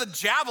spear and with a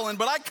javelin,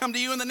 but I come to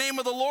you in the name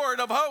of the Lord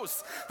of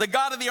hosts, the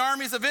God of the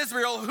armies of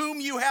Israel, whom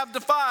you have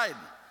defied."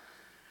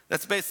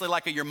 That's basically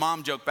like your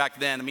mom joke back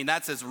then. I mean,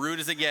 that's as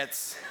rude as it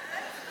gets.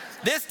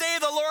 "This day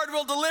the Lord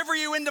will deliver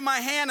you into my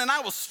hand, and I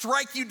will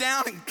strike you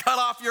down and cut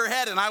off your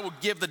head, and I will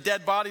give the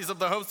dead bodies of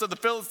the hosts of the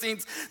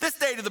Philistines this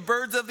day to the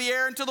birds of the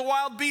air and to the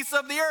wild beasts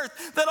of the earth,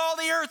 that all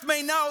the earth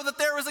may know that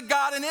there is a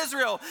God in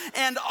Israel,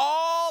 and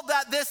all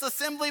that this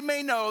assembly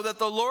may know that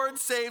the Lord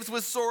saves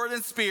with sword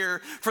and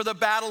spear, for the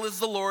battle is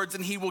the Lord's,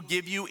 and he will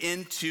give you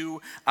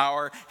into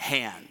our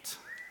hand."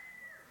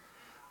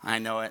 I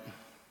know it.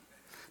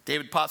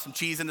 David popped some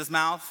cheese in his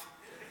mouth.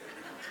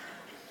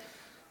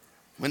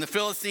 When the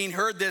Philistine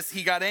heard this,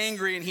 he got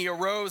angry, and he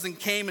arose and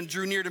came and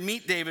drew near to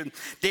meet David.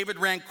 David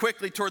ran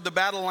quickly toward the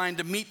battle line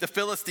to meet the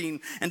Philistine,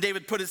 and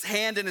David put his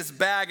hand in his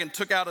bag and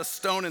took out a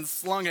stone and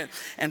slung it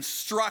and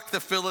struck the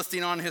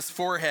Philistine on his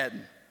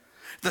forehead.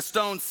 The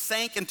stone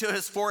sank into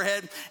his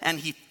forehead, and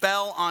he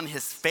fell on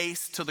his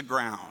face to the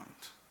ground.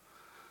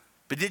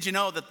 But did you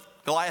know that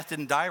Goliath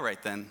didn't die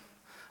right then?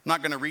 I'm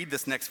not going to read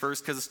this next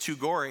verse because it's too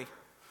gory.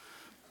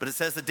 But it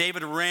says that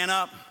David ran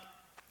up,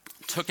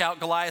 took out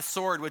Goliath's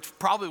sword, which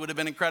probably would have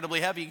been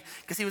incredibly heavy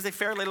because he was a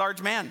fairly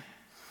large man.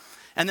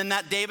 And then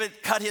that David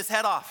cut his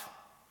head off.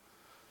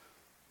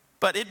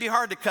 But it'd be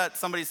hard to cut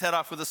somebody's head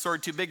off with a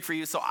sword too big for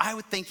you, so I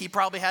would think he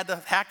probably had to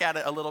hack at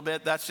it a little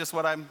bit. That's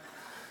what I'm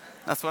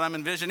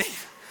envisioning.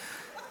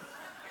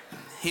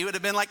 He would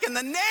have been like, in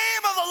the name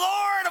of the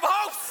Lord of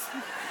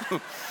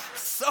hosts.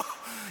 So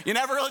you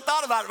never really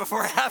thought about it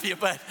before, have you?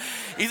 But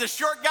he's a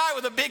short guy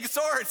with a big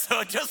sword, so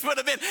it just would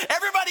have been,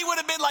 everybody would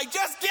have been like,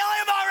 just kill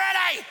him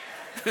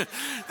already.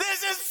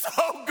 This is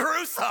so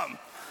gruesome.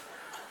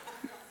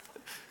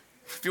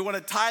 If you want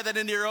to tie that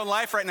into your own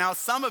life right now,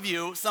 some of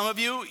you,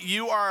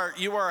 you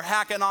are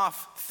hacking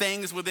off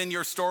things within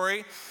your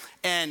story,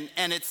 and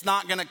it's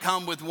not going to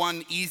come with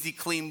one easy,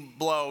 clean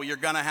blow. You're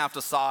going to have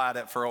to saw at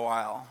it for a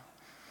while.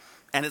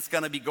 And it's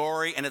going to be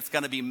gory, and it's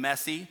going to be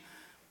messy,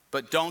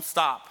 but don't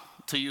stop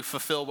till you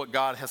fulfill what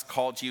God has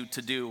called you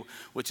to do,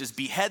 which is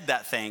behead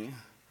that thing,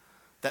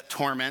 that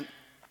torment,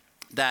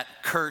 that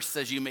curse,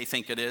 as you may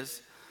think it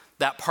is,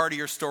 that part of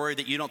your story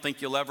that you don't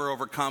think you'll ever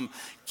overcome.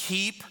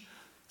 Keep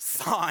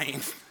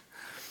sawing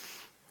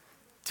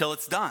till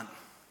it's done.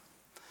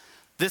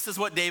 This is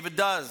what David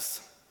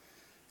does.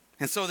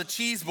 And so the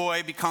cheese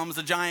boy becomes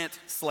a giant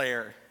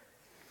slayer.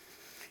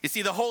 You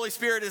see, the Holy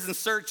Spirit is in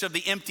search of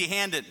the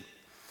empty-handed.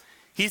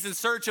 He's in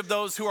search of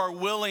those who are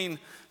willing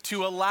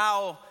to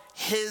allow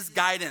his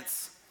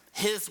guidance,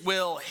 his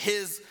will,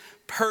 his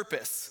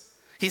purpose.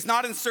 He's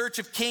not in search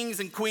of kings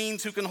and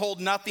queens who can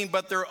hold nothing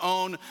but their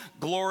own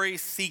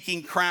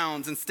glory-seeking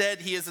crowns. Instead,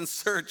 he is in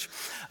search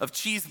of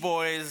cheese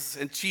boys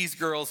and cheese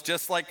girls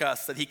just like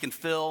us that he can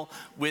fill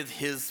with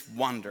his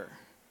wonder.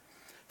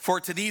 For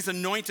to these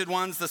anointed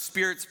ones, the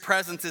Spirit's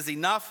presence is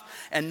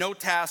enough, and no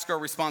task or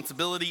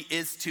responsibility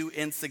is too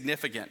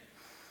insignificant.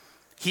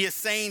 He is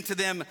saying to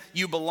them,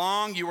 you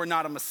belong, you are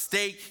not a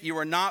mistake, you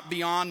are not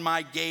beyond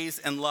my gaze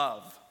and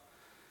love.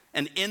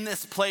 And in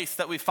this place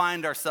that we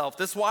find ourselves,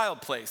 this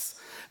wild place,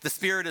 the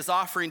Spirit is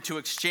offering to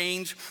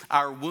exchange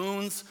our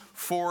wounds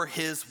for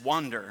his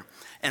wonder,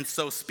 and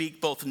so speak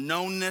both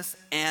knownness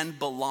and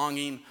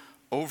belonging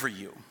over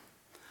you.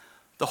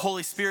 The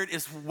Holy Spirit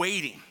is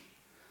waiting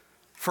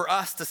for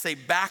us to say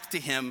back to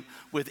him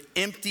with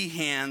empty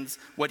hands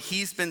what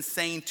he's been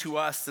saying to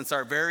us since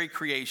our very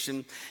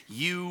creation: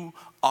 you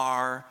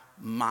are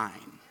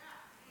mine.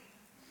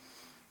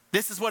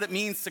 This is what it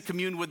means to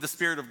commune with the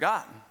Spirit of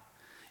God.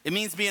 It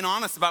means being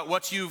honest about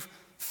what you've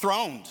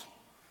throned.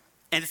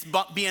 And it's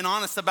being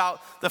honest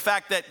about the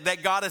fact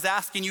that God is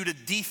asking you to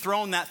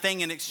dethrone that thing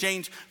in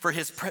exchange for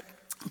his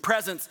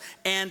presence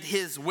and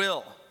his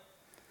will.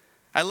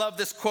 I love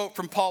this quote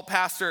from Paul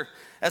Pastor.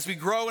 As we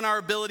grow in our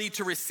ability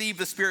to receive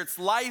the Spirit's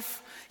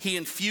life, he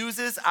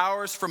infuses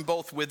ours from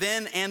both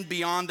within and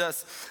beyond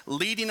us,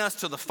 leading us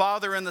to the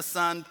Father and the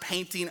Son,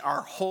 painting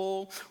our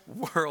whole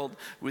world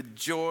with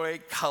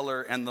joy,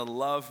 color, and the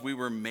love we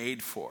were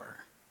made for.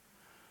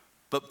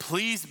 But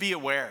please be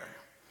aware,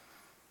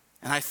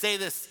 and I say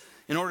this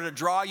in order to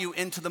draw you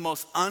into the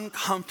most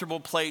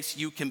uncomfortable place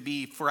you can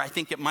be, for I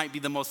think it might be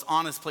the most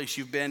honest place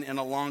you've been in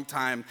a long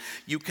time.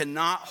 You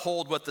cannot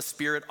hold what the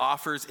Spirit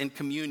offers in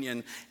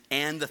communion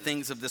and the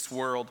things of this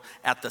world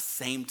at the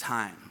same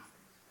time.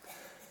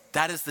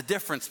 That is the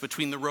difference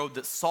between the road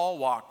that Saul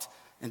walked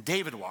and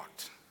David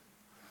walked.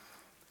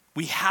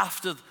 We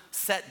have to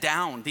set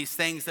down these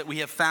things that we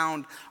have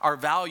found our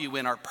value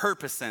in, our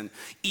purpose in,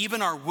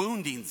 even our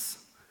woundings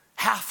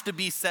have to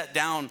be set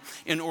down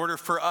in order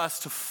for us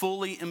to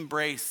fully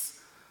embrace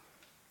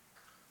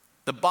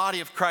the body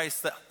of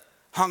Christ that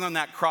hung on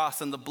that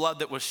cross and the blood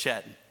that was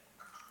shed.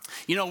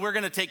 You know, we're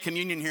going to take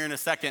communion here in a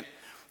second.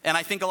 And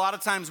I think a lot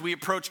of times we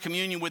approach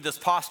communion with this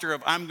posture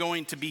of, I'm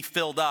going to be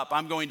filled up.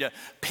 I'm going to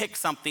pick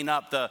something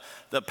up.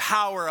 The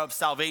power of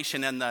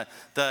salvation and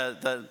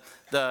the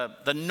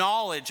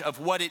knowledge of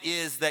what it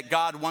is that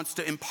God wants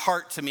to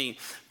impart to me.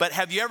 But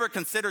have you ever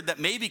considered that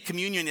maybe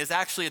communion is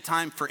actually a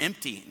time for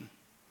emptying?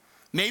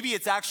 Maybe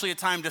it's actually a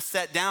time to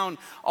set down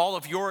all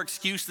of your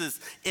excuses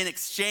in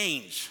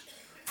exchange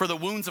for the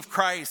wounds of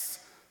Christ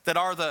that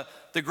are the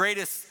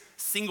greatest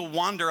single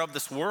wonder of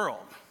this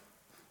world.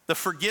 The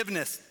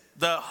forgiveness,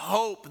 the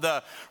hope,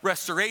 the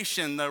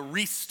restoration, the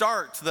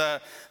restart,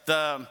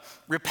 the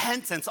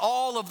repentance,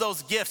 all of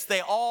those gifts,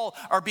 they all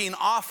are being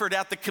offered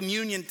at the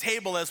communion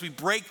table as we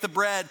break the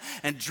bread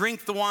and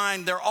drink the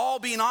wine. They're all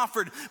being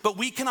offered, but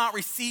we cannot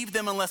receive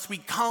them unless we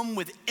come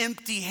with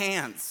empty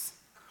hands.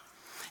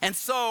 And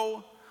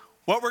so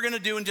what we're going to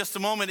do in just a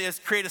moment is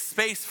create a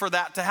space for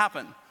that to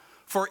happen,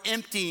 for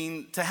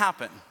emptying to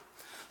happen.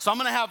 So I'm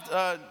going to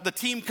have the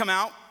team come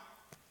out.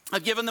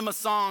 I've given them a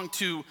song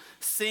to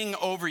sing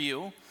over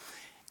you.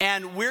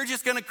 And we're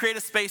just going to create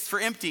a space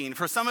for emptying.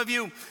 For some of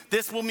you,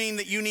 this will mean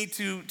that you need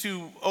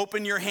to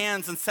open your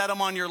hands and set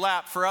them on your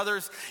lap. For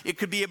others, it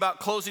could be about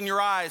closing your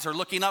eyes or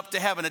looking up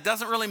to heaven. It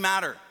doesn't really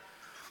matter.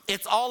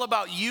 It's all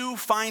about you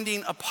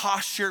finding a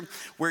posture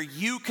where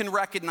you can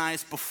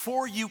recognize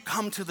before you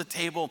come to the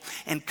table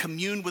and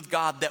commune with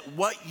God that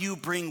what you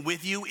bring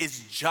with you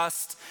is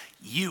just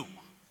you.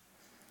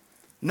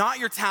 Not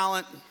your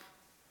talent,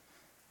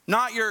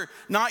 not your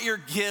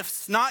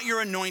gifts, not your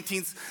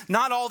anointings,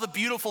 not all the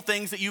beautiful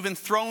things that you've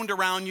enthroned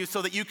around you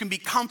so that you can be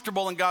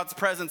comfortable in God's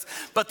presence,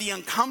 but the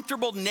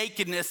uncomfortable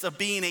nakedness of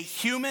being a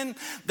human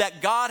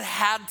that God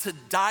had to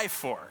die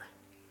for.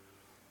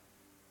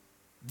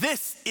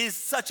 This is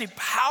such a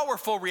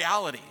powerful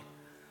reality.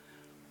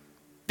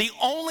 The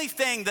only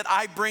thing that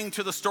I bring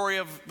to the story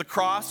of the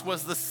cross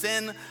was the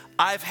sin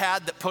I've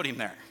had that put him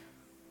there.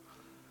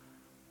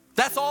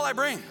 That's all I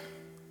bring.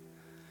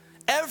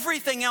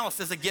 Everything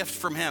else is a gift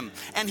from him,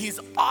 and he's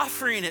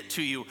offering it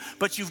to you,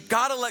 but you've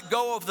got to let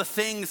go of the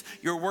things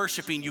you're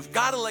worshiping. You've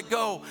got to let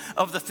go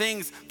of the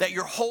things that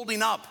you're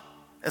holding up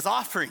as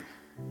offering.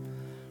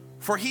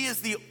 For he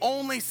is the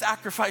only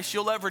sacrifice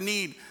you'll ever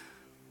need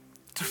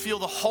to feel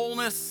the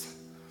wholeness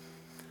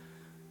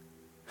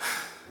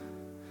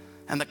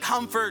and the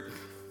comfort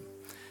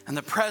and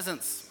the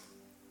presence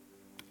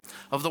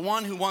of the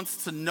one who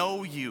wants to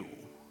know you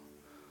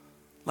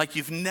like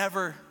you've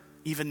never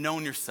even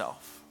known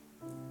yourself.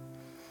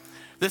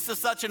 This is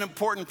such an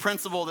important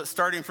principle that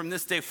starting from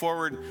this day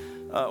forward,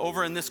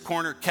 over in this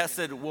corner,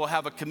 Kesed will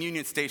have a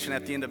communion station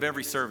at the end of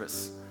every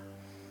service.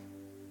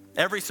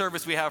 Every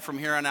service we have from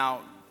here on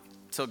out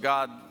till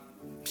God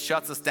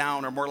shuts us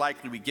down, or more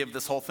likely we give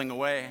this whole thing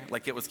away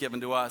like it was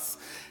given to us.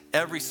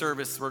 Every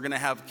service we're going to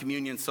have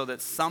communion so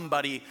that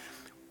somebody,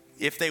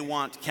 if they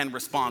want, can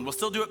respond. We'll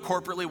still do it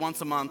corporately once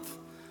a month,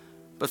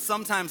 but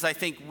sometimes I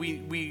think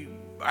we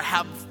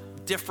have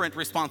different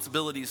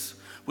responsibilities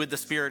with the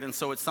Spirit, and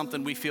so it's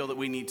something we feel that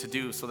we need to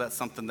do, so that's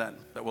something that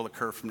will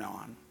occur from now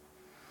on.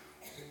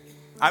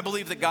 I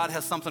believe that God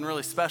has something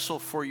really special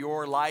for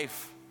your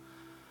life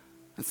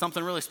and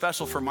something really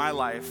special for my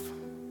life.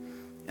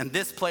 And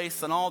this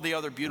place and all the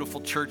other beautiful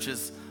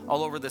churches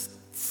all over this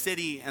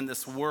city and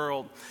this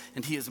world,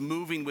 and he is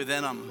moving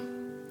within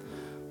them.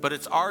 But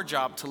it's our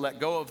job to let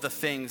go of the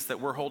things that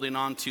we're holding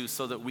on to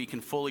so that we can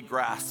fully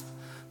grasp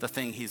the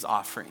thing he's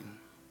offering.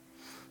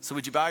 So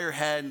would you bow your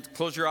head,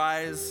 close your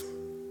eyes?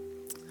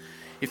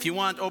 If you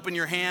want, open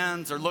your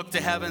hands or look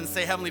to heaven,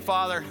 say, Heavenly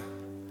Father,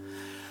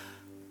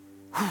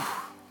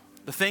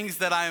 the things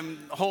that I'm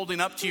holding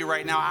up to you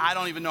right now, I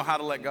don't even know how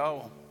to let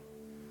go.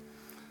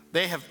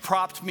 They have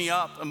propped me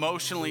up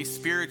emotionally,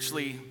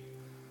 spiritually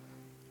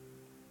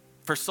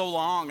for so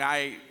long.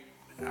 I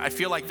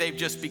feel like they've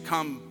just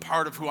become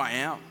part of who I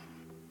am.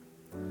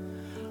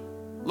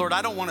 Lord,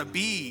 I don't want to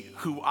be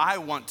who I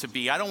want to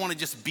be. I don't want to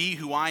just be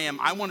who I am.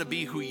 I want to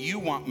be who you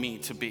want me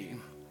to be.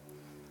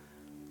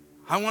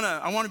 I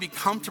want to be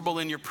comfortable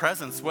in your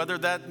presence, whether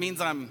that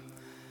means I'm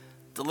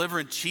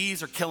delivering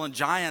cheese or killing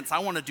giants. I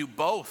want to do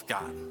both,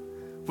 God,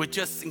 with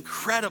just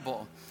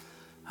incredible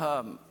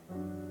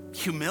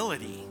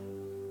humility,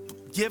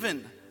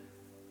 given,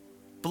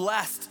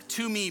 blessed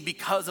to me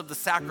because of the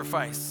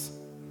sacrifice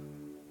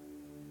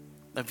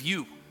of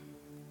you.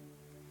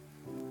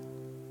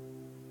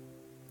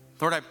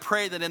 Lord, I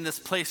pray that in this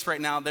place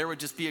right now, there would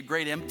just be a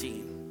great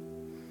emptying,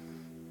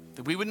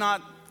 that we would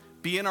not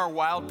be in our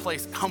wild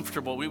place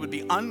comfortable. We would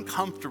be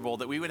uncomfortable,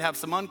 that we would have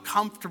some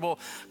uncomfortable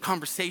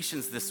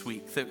conversations this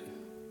week, that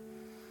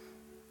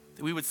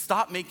we would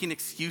stop making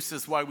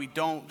excuses why we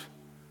don't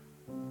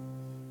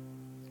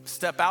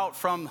step out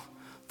from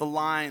the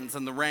lines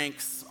and the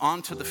ranks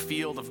onto the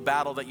field of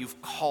battle that you've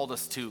called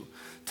us to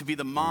be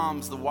the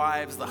moms, the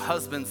wives, the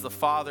husbands, the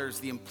fathers,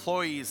 the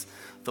employees,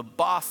 the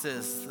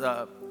bosses,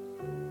 the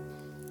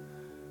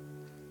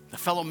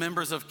fellow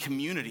members of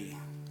community.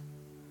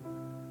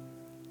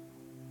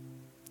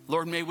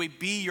 Lord, may we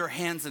be your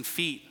hands and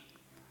feet.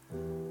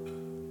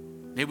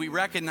 May we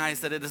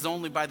recognize that it is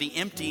only by the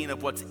emptying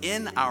of what's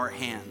in our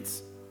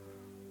hands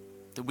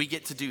that we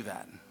get to do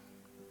that.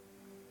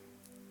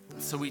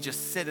 So we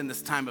just sit in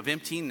this time of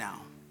emptying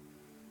now.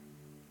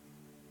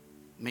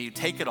 May you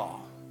take it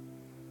all.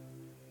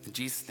 In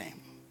Jesus' name,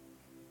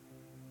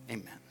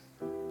 amen.